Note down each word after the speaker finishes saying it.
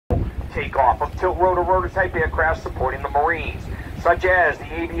takeoff of tilt-rotor type aircraft supporting the Marines, such as the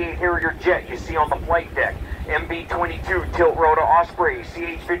AB-8 Harrier jet you see on the flight deck, MB-22 tilt-rotor Osprey,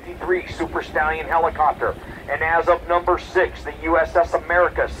 CH-53 Super Stallion helicopter, and as of number 6, the USS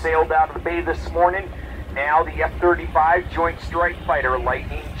America sailed out of the bay this morning. Now the F-35 Joint Strike Fighter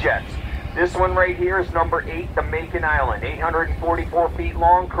Lightning jets. This one right here is number 8, the Macon Island, 844 feet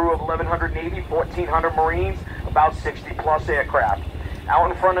long, crew of 1,100 Navy, 1,400 Marines, about 60 plus aircraft. Out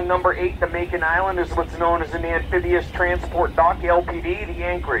in front of number 8, the Macon Island, is what's known as an amphibious transport dock, LPD, the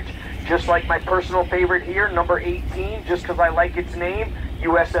Anchorage. Just like my personal favorite here, number 18, just because I like its name,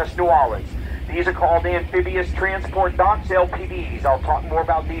 USS New Orleans. These are called amphibious transport docks, LPDs. I'll talk more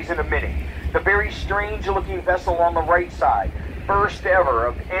about these in a minute. The very strange looking vessel on the right side, first ever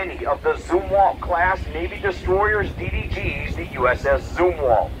of any of the Zumwalt class Navy destroyers, DDGs, the USS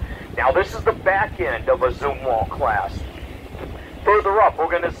Zumwalt. Now this is the back end of a Zumwalt class. Further up, we're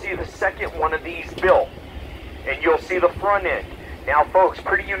going to see the second one of these built, and you'll see the front end. Now folks,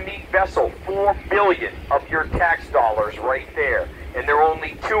 pretty unique vessel, $4 billion of your tax dollars right there. And there are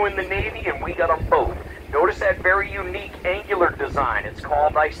only 2 in the Navy, and we got them both. Notice that very unique angular design. It's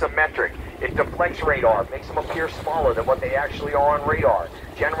called isometric. It deflects radar, makes them appear smaller than what they actually are on radar.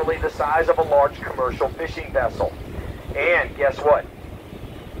 Generally the size of a large commercial fishing vessel. And guess what?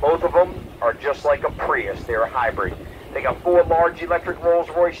 Both of them are just like a Prius. They're a hybrid. They got 4 large electric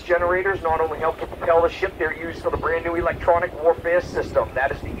Rolls-Royce generators. Not only help to propel the ship, they're used for the brand new electronic warfare system.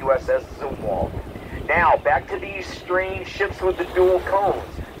 That is the USS Zumwalt. Now, back to these strange ships with the dual cones.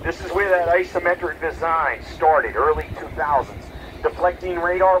 This is where that isometric design started, early 2000s. Deflecting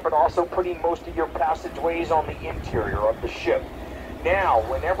radar, but also putting most of your passageways on the interior of the ship. Now,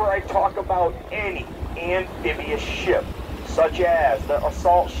 whenever I talk about any amphibious ship, such as the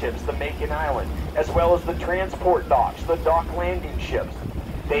assault ships, the Macon Island, as well as the transport docks, the dock landing ships,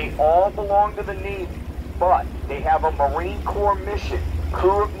 they all belong to the Navy, but they have a Marine Corps mission,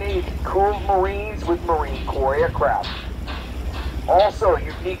 crew of Navy, crew of Marines with Marine Corps aircraft. Also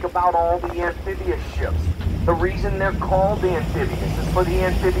unique about all the amphibious ships, the reason they're called amphibious is for the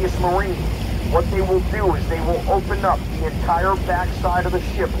amphibious Marines. What they will do is they will open up the entire backside of the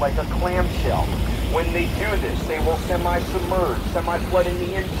ship like a clamshell. When they do this, they will semi-submerge, semi-flood in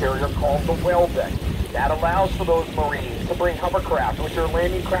the interior called the well deck. That allows for those Marines to bring hovercraft, which are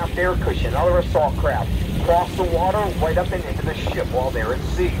landing craft air cushion, other assault craft, cross the water right up and into the ship while they're at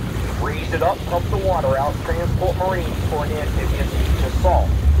sea. Raise it up, pump the water out, transport Marines for an amphibious beach assault.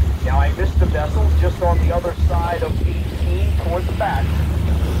 Now I missed the vessel just on the other side of 18 towards the back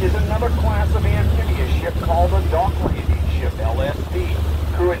is another class of amphibious ship called a dock landing ship, LSD.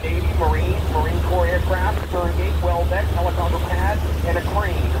 Crew of Navy, Marines, Marine Corps aircraft, stern gate, well deck, helicopter pad, and a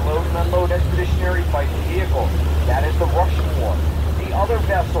crane to load and unload expeditionary fighting vehicles. That is the Rushmore. The other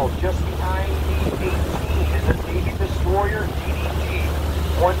vessel just behind the 18 is a Navy destroyer, DDG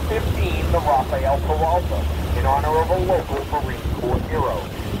 115, the Rafael Peralta, in honor of a local Marine Corps hero.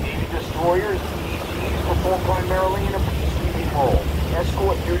 Navy destroyers, DDGs, perform primarily in a peacekeeping role,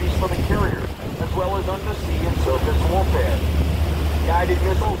 escort duties for the carriers, as well as undersea and surface warfare. Guided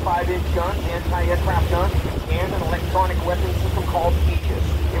missiles, 5-inch guns, anti-aircraft guns, and an electronic weapon system called Aegis.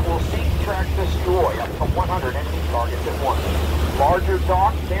 It will seek, track, destroy up to 100 enemy targets at once. Larger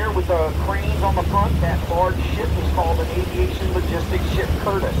dock there with the cranes on the front. That large ship is called an aviation logistics ship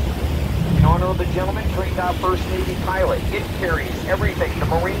Curtis. In honor of the gentleman trained our first Navy pilot, it carries everything the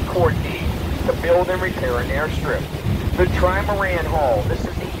Marine Corps needs to build and repair an airstrip. The Trimaran hull. This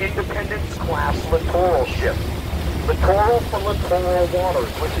is the Independence class littoral ship. Littoral for littoral waters,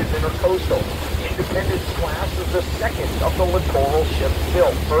 which is intercoastal. Independence class is the second of the littoral ships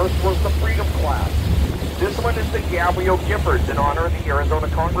built. First was the Freedom class. This one is the Gabriel Giffords in honor of the Arizona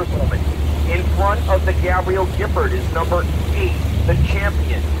Congresswoman. In front of the Gabriel Gifford is number 8, the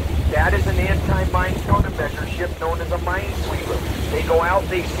Champion. That is an anti-mine countermeasure ship known as a minesweeper. They go out,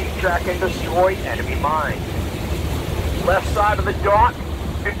 they seek, track, and destroy enemy mines. Left side of the dock,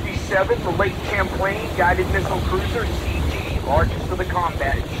 57, the Lake Champlain Guided Missile Cruiser, CG, largest of the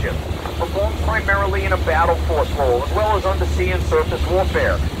combat ships. Performs primarily in a battle force role, as well as undersea and surface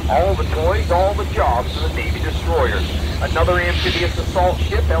warfare. All the toys, all the jobs of the Navy destroyers. Another amphibious assault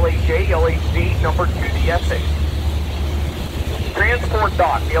ship, LHA, LHD, number 2, the Essex. Transport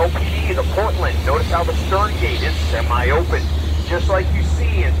dock, the LPD, the Portland. Notice how the stern gate is semi-open, just like you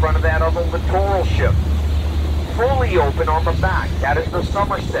see in front of that other littoral ship. Fully open on the back. That is the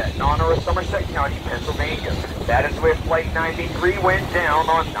Somerset, in honor of Somerset County, Pennsylvania. That is where Flight 93 went down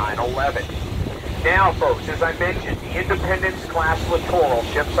on 9/11. Now, folks, as I mentioned, the Independence class littoral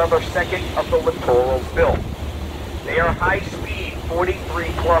ships are the second of the littorals built. They are high-speed, 43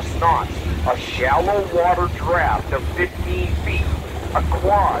 plus knots, a shallow water draft of 15 feet, a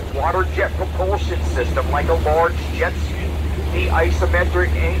quad water jet propulsion system like a large jet ski, the isometric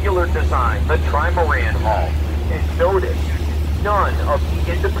angular design, the trimaran hull. And notice, none of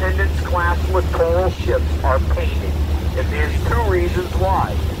the Independence-class littoral ships are painted. And there's two reasons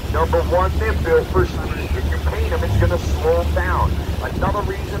why. Number one, they're built for speed. If you paint them, it's going to slow them down. Another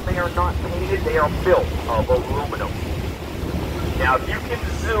reason they are not painted, they are built of aluminum. Now, if you can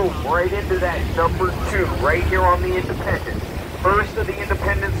zoom right into that number 2, right here on the Independence, first of the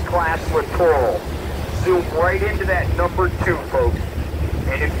Independence-class littoral, zoom right into that number 2, folks.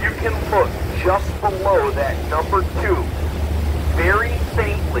 And if you can look just below that number 2, very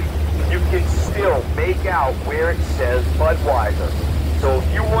faintly, you can still make out where it says Budweiser. So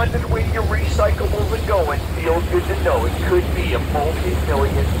if you wondered where your recyclables are going, feel good to know it could be a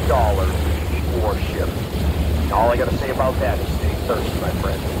multi-million-dollar Navy warship. And all I got to say about that is stay thirsty, my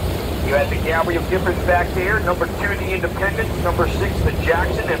friend. You had the Gabriel Giffords back there, number 2, the Independence, number 6, the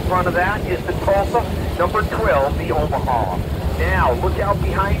Jackson. In front of that is the Tulsa, number 12, the Omaha. Now, look out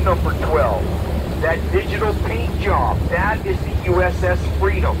behind number 12. That digital paint job, that is the USS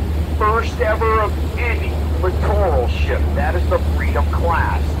Freedom. First ever of any littoral ship. That is the Freedom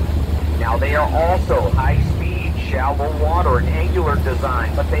class. Now, they are also high-speed, shallow water, and angular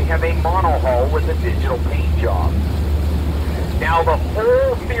design, but they have a monohull with a digital paint job. Now, the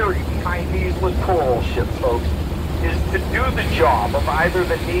whole theory behind these littoral ships, folks, is to do the job of either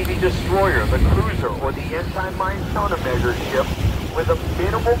the Navy destroyer, the cruiser, or the anti-mine countermeasure ship with a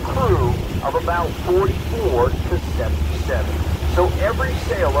minimal crew of about 44 to 77. So every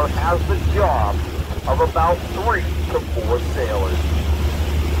sailor has the job of about 3 to 4 sailors.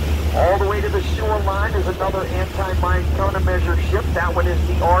 All the way to the shoreline is another anti-mine countermeasure ship. That one is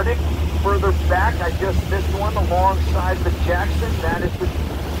the Arctic. Further back, I just missed one alongside the Jackson. That is the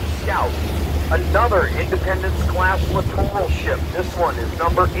Scout. Another Independence-class littoral ship. This one is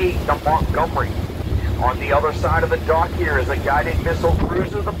number 8, the Montgomery. On the other side of the dock here is a guided missile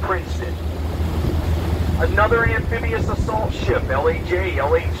cruiser, the Princeton. Another amphibious assault ship, LHA,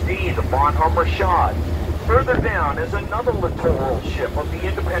 LHD, the Bonhomme Richard. Further down is another littoral ship of the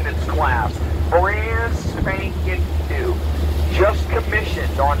Independence class, brand spanking new. Just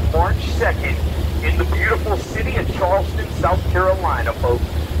commissioned on March 2nd in the beautiful city of Charleston, South Carolina, folks.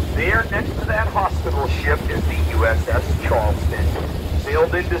 There next to that hospital ship is the USS Charleston.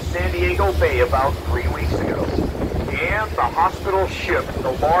 Sailed into San Diego Bay about 3 weeks ago. And the hospital ship,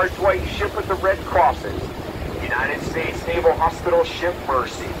 the large white ship with the red crosses, United States Naval Hospital Ship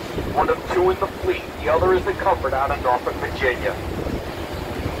Mercy, one of 2 in the fleet. The other is the Comfort out of Norfolk, Virginia.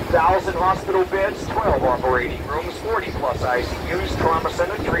 1,000 hospital beds, 12 operating rooms, 40 plus ICUs, trauma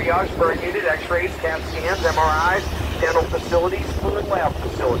center, triage, burn unit, x-rays, CAT scans, MRIs, dental facilities, full lab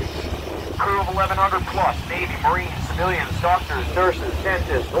facilities. Crew of 1,100 plus, Navy, Marines, civilians, doctors, nurses,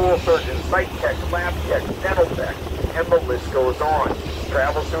 dentists, oral surgeons, psych techs, lab techs, dental techs, and the list goes on.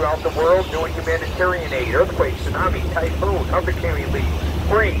 Travels throughout the world doing humanitarian aid, earthquake, tsunami, typhoon, hurricane relief,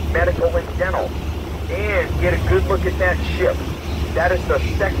 free, medical, and dental. And get a good look at that ship. That is the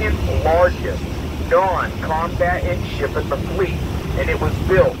second largest non-combatant ship in the fleet, and it was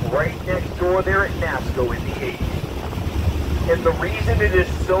built right next door there at NASCO in the 80s. And the reason it is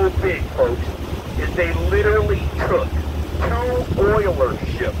so big, folks, is they literally took 2 oiler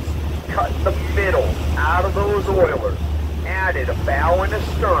ships, cut the middle out of those oilers, added a bow and a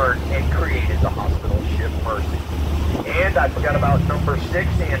stern, and created the hospital ship Mercy. And I forgot about number 6,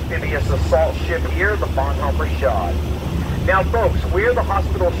 the amphibious assault ship here, the Bonhomme Richard. Now, folks, where the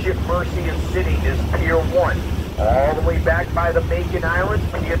hospital ship Mercy is sitting is Pier 1, all the way back by the Macon Islands,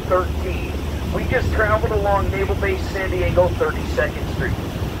 Pier 13. We just traveled along Naval Base San Diego, 32nd Street.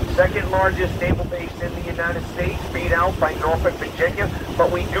 Second largest naval base in the United States, beat out by Norfolk, Virginia, but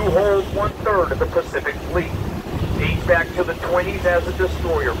we do hold 1/3 of the Pacific Fleet. Dates back to the 20s as a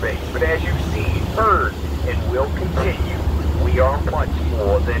destroyer base, but as you've seen, heard, and will continue, we are much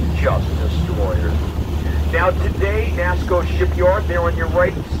more than just destroyers. Now today, NASCO Shipyard, there on your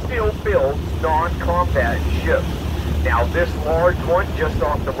right, still builds non-combatant ships. Now this large one, just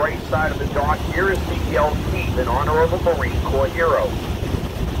off the right side of the dock here, is the Yell Keith in honor of a Marine Corps hero.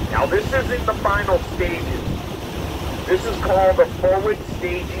 Now this is in the final stages. This is called the Forward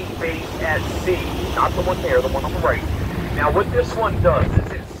Staging Base at Sea. Not the one there, the one on the right. Now what this one does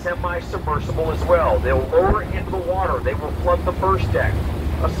is it's semi-submersible as well. They'll lower it into the water. They will flood the first deck.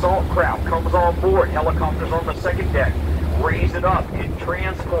 Assault craft comes on board, helicopters on the second deck, raise it up and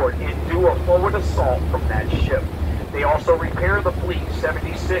transport and do a forward assault from that ship. They also repair the fleet,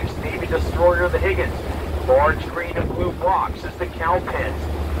 76 Navy destroyer, the Higgins, large green and blue box is the cow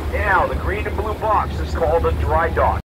pens. Now, the green and blue box is called a dry dock.